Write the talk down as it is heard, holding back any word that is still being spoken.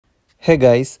Hey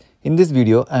guys, in this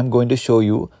video I am going to show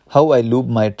you how I lube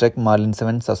my Trek Marlin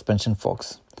 7 suspension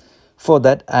forks. For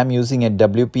that I am using a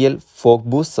WPL fork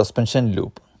boost suspension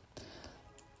lube.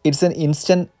 It's an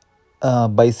instant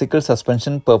bicycle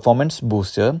suspension performance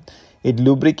booster. It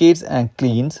lubricates and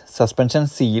cleans suspension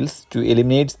seals to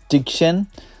eliminate friction,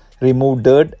 remove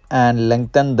dirt and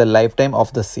lengthen the lifetime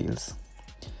of the seals.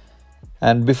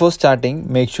 And before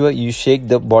starting, make sure you shake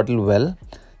the bottle well.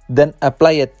 Then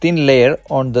apply a thin layer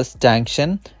on the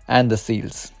stanchion and the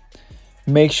seals.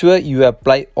 Make sure you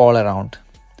apply all around.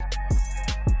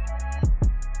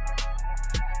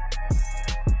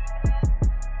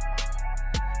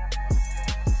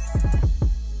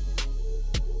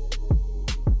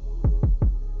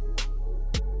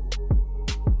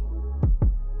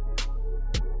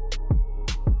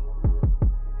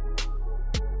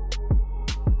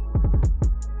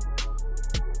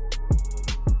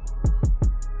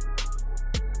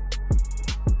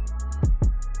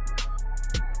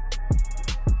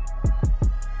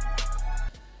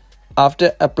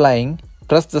 After applying,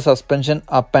 press the suspension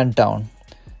up and down.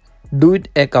 Do it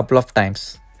a couple of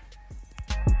times.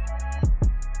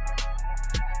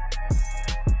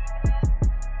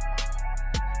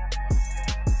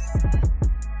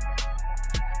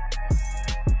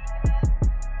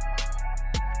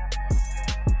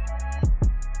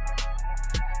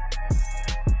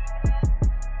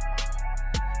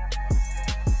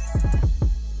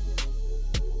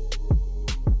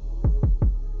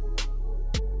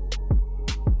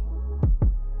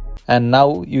 And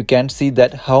now you can see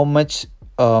that how much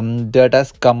dirt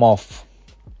has come off.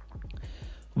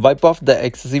 Wipe off the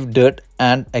excessive dirt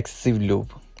and excessive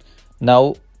lube.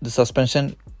 Now the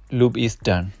suspension lube is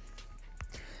done.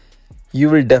 You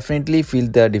will definitely feel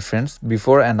the difference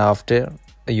before and after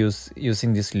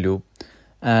using this lube,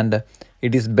 and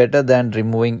it is better than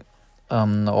removing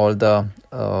all the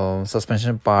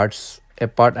suspension parts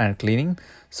apart and cleaning.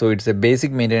 So it's a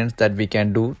basic maintenance that we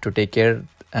can do to take care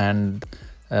and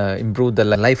improve the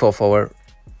life of our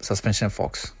suspension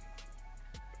forks.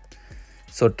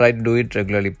 So try to do it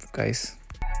regularly, guys.